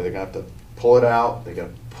replacement probably. They're going to have to pull it out, they're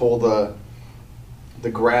going to pull the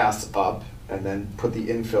grass up, and then put the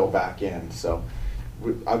infill back in. So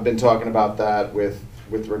I've been talking about that with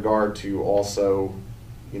regard to also,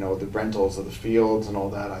 the rentals of the fields and all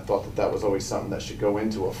that. I thought that was always something that should go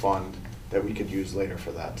into a fund that we could use later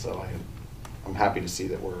for that. So I'm happy to see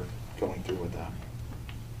that we're going through with that.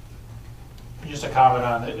 Just a comment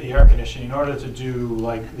on the air conditioning. In order to do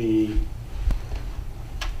like the,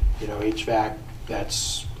 HVAC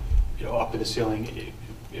that's, up in the ceiling,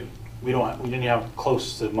 we didn't have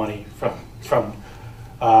close to money from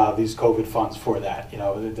these COVID funds for that. You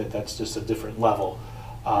know, that's just a different level.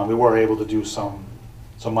 We were able to do some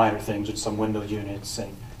minor things with some window units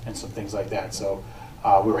and some things like that. So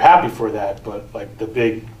we were happy for that, but like the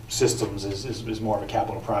big systems is more of a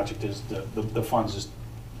capital project. Is the funds just,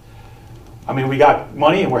 I mean, we got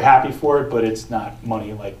money and we're happy for it, but it's not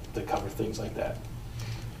money like to cover things like that.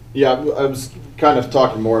 Yeah, I was kind of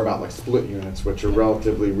talking more about like split units, which are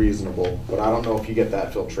relatively reasonable, but I don't know if you get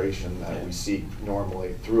that filtration that we seek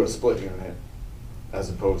normally through a split unit, as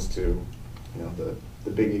opposed to, you know,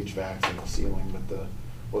 the big HVACs and the ceiling with the,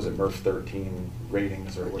 what was it, MERV 13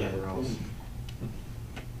 ratings or whatever else.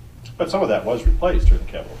 But some of that was replaced during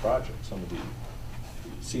the capital project, some of the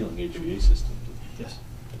ceiling HVAC systems. Yes.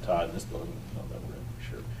 The Todd in this building, no, that we're in for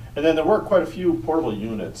sure. And then there were quite a few portable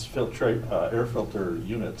units, air filter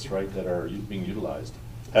units, right, that are being utilized,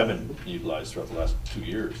 have been utilized throughout the last 2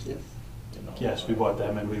 years. Yes. You know, Yes, we bought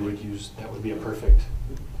them, and we would use, that would be a perfect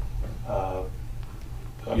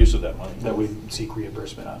use of that money. that we seek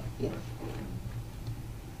reimbursement on. Yeah.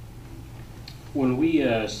 When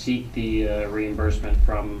we seek the reimbursement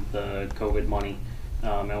from the COVID money,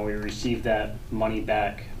 and we receive that money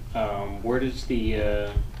back, where does the,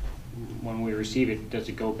 when we receive it, does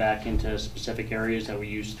it go back into specific areas that we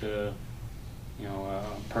use to, you know,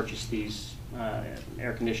 purchase these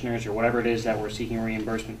air conditioners or whatever it is that we're seeking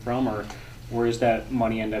reimbursement from, or where does that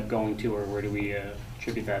money end up going to, or where do we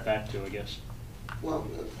attribute that back to, I guess? Well,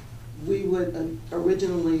 we would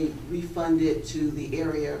originally refund it to the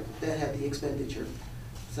area that had the expenditure.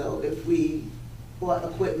 So if we bought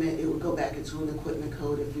equipment, it would go back into an equipment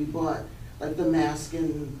code. If we bought like the mask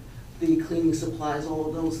and the cleaning supplies, all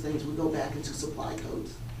of those things would go back into supply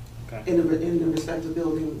codes. Okay. In the respective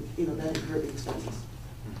building, you know, that incurred the expenses.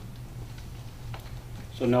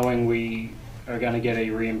 So knowing we are gonna get a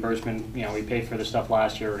reimbursement, you know, we paid for the stuff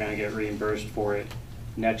last year, we're gonna get reimbursed for it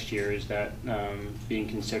next year, is that being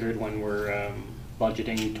considered when we're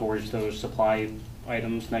budgeting towards those supply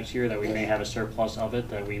items next year, that we may have a surplus of it,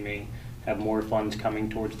 that we may have more funds coming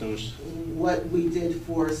towards those? What we did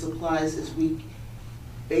for supplies is we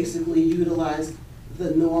basically utilized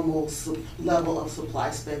the normal level of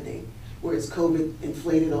supply spending. Whereas COVID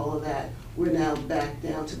inflated all of that, we're now back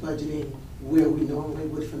down to budgeting where we normally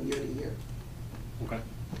would from year to year. Okay.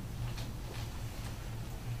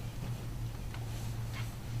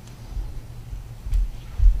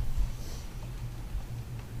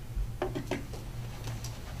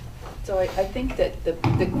 So I think that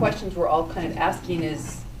the questions we're all kind of asking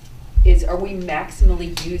is are we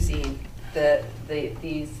maximally using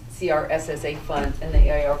these CRSSA funds and the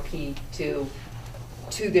AIRP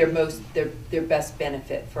to their best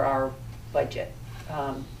benefit for our budget?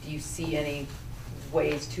 Do you see any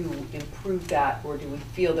ways to improve that, or do we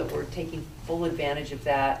feel that we're taking full advantage of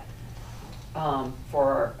that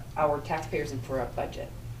for our taxpayers and for our budget?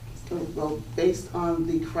 Well, based on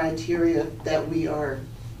the criteria that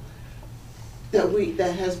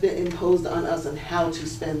that has been imposed on us on how to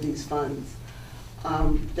spend these funds,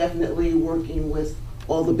 definitely working with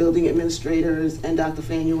all the building administrators and Dr.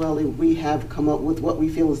 Fanuelli, we have come up with what we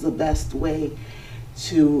feel is the best way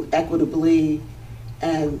to equitably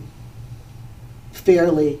and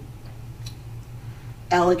fairly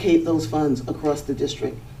allocate those funds across the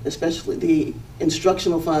district. Especially the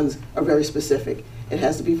instructional funds are very specific. It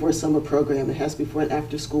has to be for a summer program, it has to be for an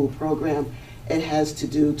after-school program, it has to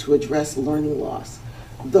do to address learning loss.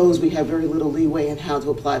 Those we have very little leeway in how to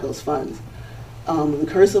apply those funds. The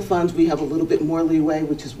CRSA funds, we have a little bit more leeway,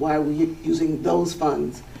 which is why we're using those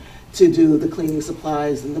funds to do the cleaning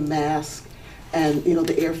supplies and the mask and, you know,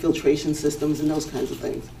 the air filtration systems and those kinds of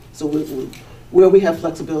things. So where we have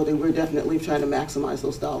flexibility, we're definitely trying to maximize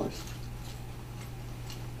those dollars.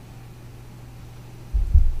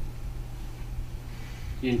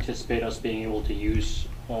 Do you anticipate us being able to use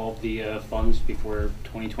all of the funds before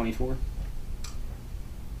 2024?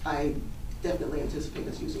 I definitely anticipate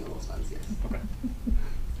us using all those funds, yes. Okay.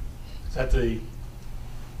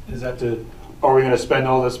 Is that the, are we gonna spend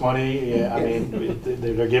all this money? Yeah, I mean,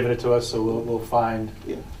 they're giving it to us, so we'll find.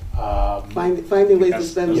 Yeah. Finding Finding ways to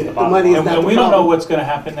spend that's the the bottom money is And not the we don't know problem. what's gonna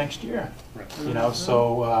happen next year, Right. you know,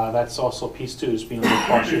 so that's also a piece too, is being a little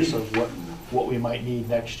cautious of what we might need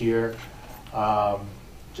next year.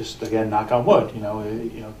 Just again, knock on wood, you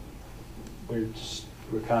know,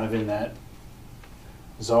 we're kind of in that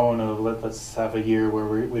zone of let's have a year where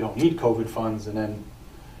we don't need COVID funds, and then,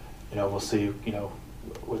 you know, we'll see, you know,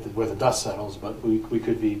 where the dust settles, but we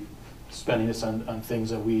could be spending this on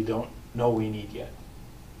things that we don't know we need yet.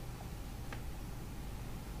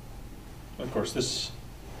 Of course, this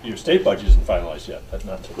your state budget isn't finalized yet, that's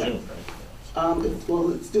not till June, right?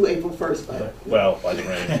 It's due April 1st, but Well, by the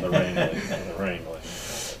rain, the rain, that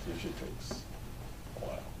usually takes a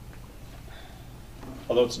while.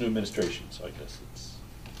 Although it's new administration, so I guess it's,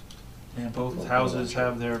 And both houses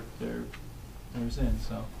have their theirs in,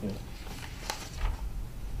 so. yeah.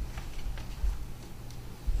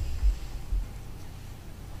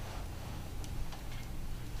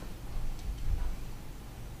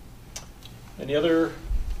 Any other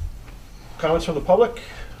comments from the public?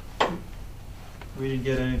 We didn't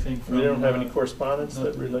get anything from. We don't have any correspondence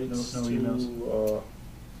that no- relates no to, emails.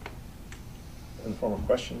 in the form of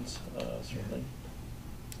questions, certainly.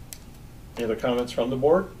 Any other comments from the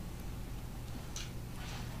board?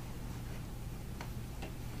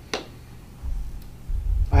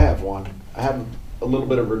 I have one. I have a little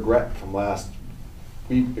bit of regret from last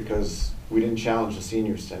week because we didn't challenge the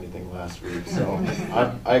seniors to anything last week. So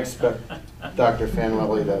I expect Dr.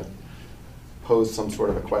 Fanwelly to pose some sort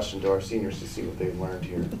of a question to our seniors to see what they've learned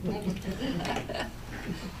here.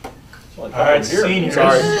 All right, seniors.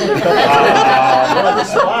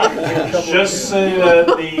 Just so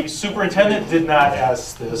the superintendent did not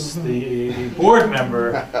ask this, the board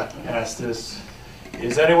member asked this.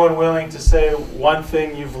 Is anyone willing to say one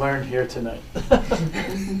thing you've learned here tonight?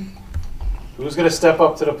 Who's going to step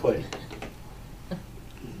up to the plate?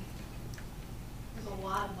 There's a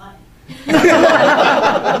lot of money.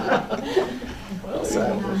 Well,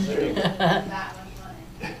 That much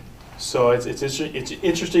money. So it's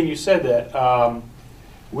interesting you said that.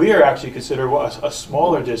 We are actually considered a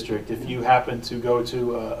smaller district. If you happen to go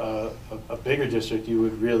to a bigger district, you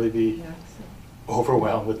would really be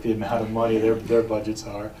overwhelmed with the amount of money their budgets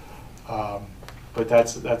are. But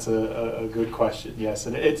that's a good question, yes.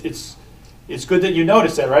 And it's good that you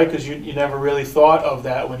noticed that, right? Because you never really thought of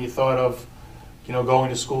that when you thought of, going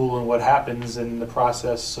to school and what happens in the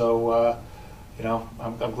process. So,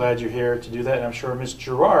 I'm glad you're here to do that. And I'm sure Ms.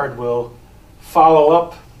 Gerard will follow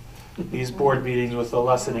up these board meetings with a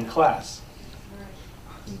lesson in class.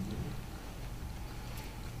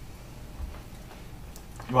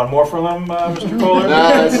 You want more from them, Mr. Kohler?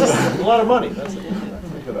 No, it's just- a lot of money, that's a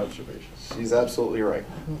good observation. She's absolutely right.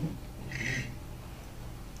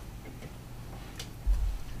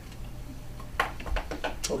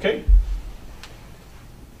 Okay.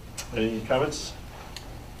 Any comments?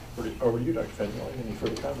 Over to you, Dr. Fenway. Any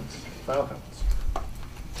further comments? Final comments?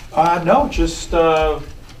 No, just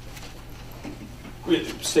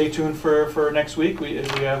stay tuned for next week. We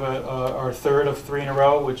have our third of 3 in a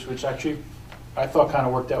row, which actually I thought kind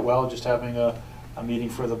of worked out well, just having a meeting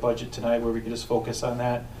for the budget tonight where we could just focus on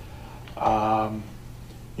that.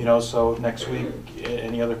 So next week,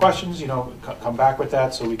 any other questions, come back with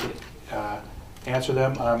that so we could answer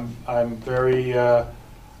them. I'm very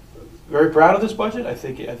very proud of this budget. I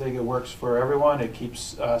think it works for everyone. It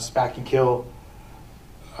keeps SPAC and Kill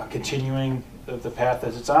continuing the path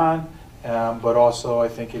that it's on, but also I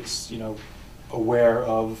think it's aware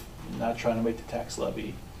of not trying to make the tax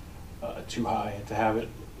levy too high, and to have it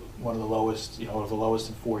one of the lowest, the lowest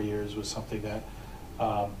in 4 years was something that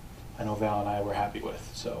I know Val and I were happy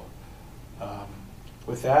with. So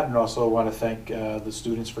with that, and also want to thank the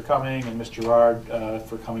students for coming, and Ms. Gerard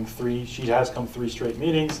for coming she has come 3 straight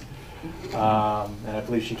meetings, and I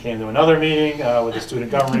believe she came to another meeting with the student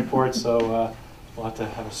government report, so we'll have to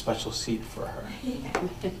have a special seat for her.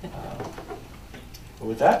 But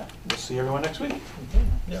with that, we'll see everyone next week.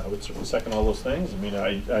 Yeah, I would certainly second all those things. I mean,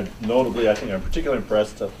 I notably, I think I'm particularly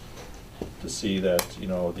impressed to see that,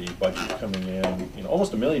 the budget coming in,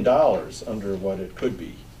 almost $1 million under what it could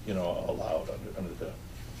be, allowed under the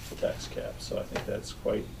tax cap. So I think that's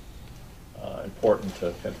quite important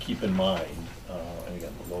to kind of keep in mind. And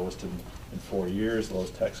again, the lowest in 4 years, the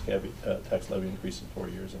lowest tax levy increase in 4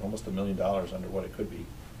 years, and almost $1 million under what it could be.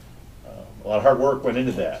 A lot of hard work went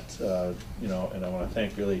into that, and I want to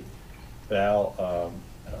thank really Val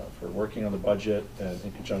for working on the budget and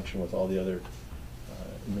in conjunction with all the other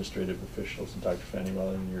administrative officials and Dr.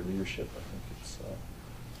 Fanwelly and your leadership. I think it's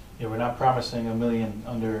We're not promising $1 million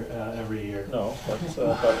under every year. no,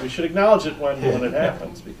 but we should acknowledge it when it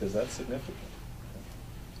happens, because that's significant.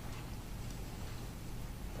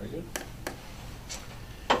 Very good.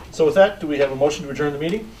 So with that, do we have a motion to adjourn the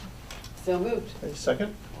meeting? So moved. Any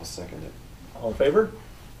second? I'll second it. All in favor?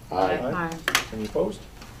 Aye. Any opposed?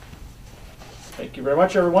 Thank you very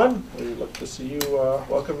much, everyone. We look to see you,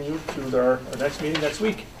 welcome you to our next meeting next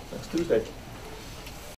week, next Tuesday.